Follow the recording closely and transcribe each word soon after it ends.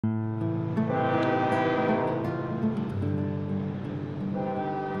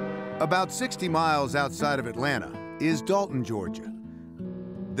About 60 miles outside of Atlanta is Dalton, Georgia.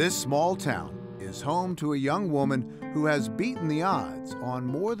 This small town is home to a young woman who has beaten the odds on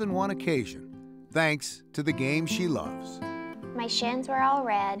more than one occasion, thanks to the game she loves. My shins were all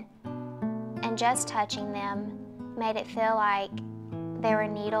red, and just touching them made it feel like there were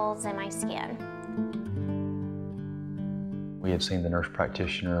needles in my skin. We had seen the nurse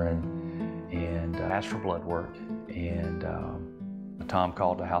practitioner and asked for blood work, and Tom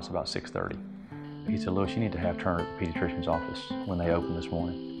called the house about 6:30. He said, "Lewis, you need to have Turner at the pediatrician's office when they open this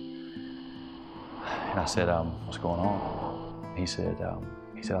morning." And I said, "What's going on?" He said,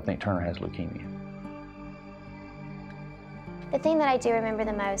 "I think Turner has leukemia." The thing that I do remember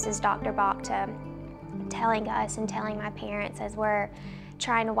the most is Dr. Bachta telling us and telling my parents as we're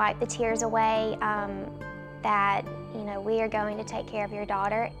trying to wipe the tears away that, you know, we are going to take care of your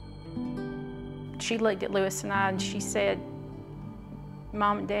daughter. She looked at Lewis and I and she said,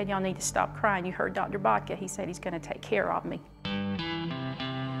 "Mom and Dad, y'all need to stop crying. You heard Dr. Bachta. He said he's going to take care of me."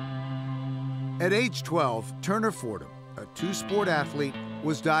 At age 12, Turner Fordham, a two-sport athlete,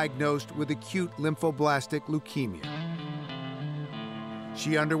 was diagnosed with acute lymphoblastic leukemia.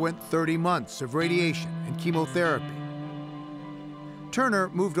 She underwent 30 months of radiation and chemotherapy. Turner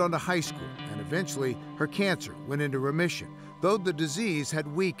moved on to high school, and eventually her cancer went into remission, though the disease had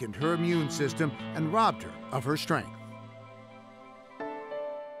weakened her immune system and robbed her of her strength.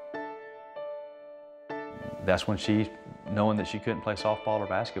 That's when she, knowing that she couldn't play softball or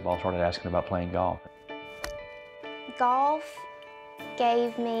basketball, started asking about playing golf. Golf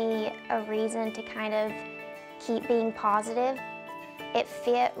gave me a reason to kind of keep being positive. It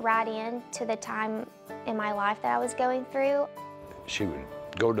fit right into the time in my life that I was going through. She would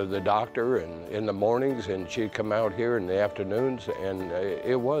go to the doctor in the mornings, and she'd come out here in the afternoons, and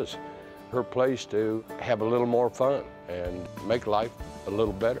it was her place to have a little more fun and make life a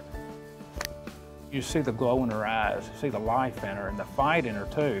little better. You see the glow in her eyes, you see the life in her and the fight in her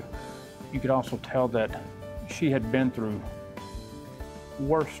too. You could also tell that she had been through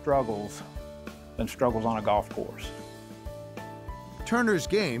worse struggles than struggles on a golf course. Turner's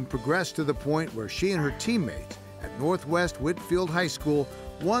game progressed to the point where she and her teammates at Northwest Whitfield High School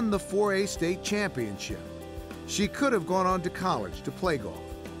won the 4A state championship. She could have gone on to college to play golf,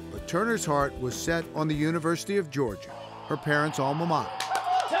 but Turner's heart was set on the University of Georgia, her parents' alma mater.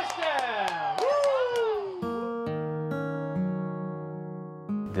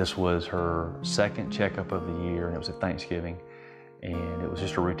 This was her second checkup of the year, and it was at Thanksgiving, and it was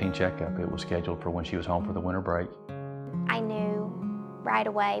just a routine checkup. It was scheduled for when she was home for the winter break. I knew right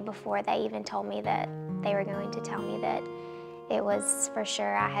away before they even told me that they were going to tell me that it was for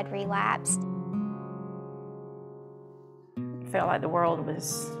sure I had relapsed. It felt like the world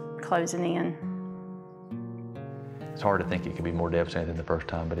was closing in. It's hard to think it could be more devastating than the first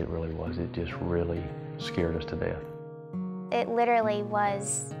time, but it really was. It just really scared us to death. It literally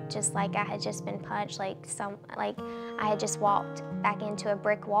was just like I had just been punched, like I had just walked back into a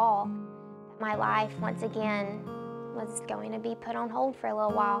brick wall. My life, once again, was going to be put on hold for a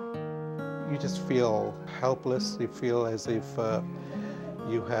little while. You just feel helpless. You feel as if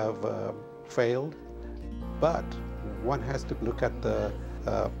you have failed. But one has to look at the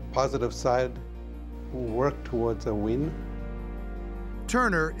positive side, work towards a win.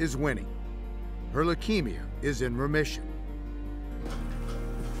 Turner is winning. Her leukemia is in remission.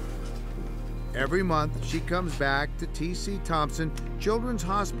 Every month, she comes back to T.C. Thompson Children's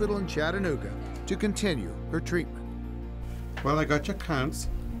Hospital in Chattanooga to continue her treatment. Well, I got your counts,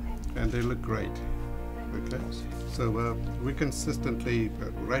 and they look great. Okay, so we're consistently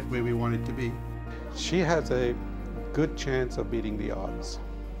right where we want it to be. She has a good chance of beating the odds.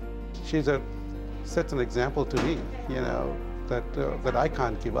 She sets an example to me, you know, that I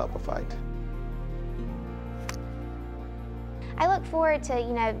can't give up a fight. I look forward to,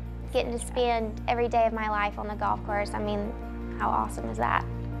 you know, getting to spend every day of my life on the golf course. I mean, how awesome is that?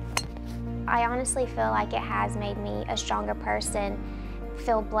 I honestly feel like it has made me a stronger person.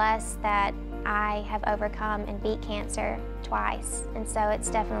 Feel blessed that I have overcome and beat cancer twice. And so it's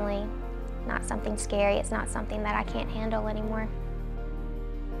definitely not something scary. It's not something that I can't handle anymore.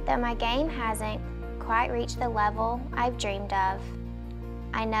 Though my game hasn't quite reached the level I've dreamed of,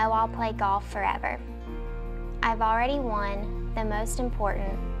 I know I'll play golf forever. I've already won the most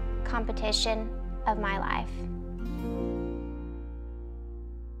important competition of my life.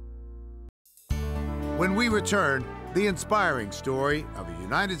 When we return, the inspiring story of a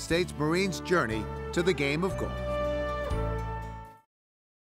United States Marine's journey to the game of golf.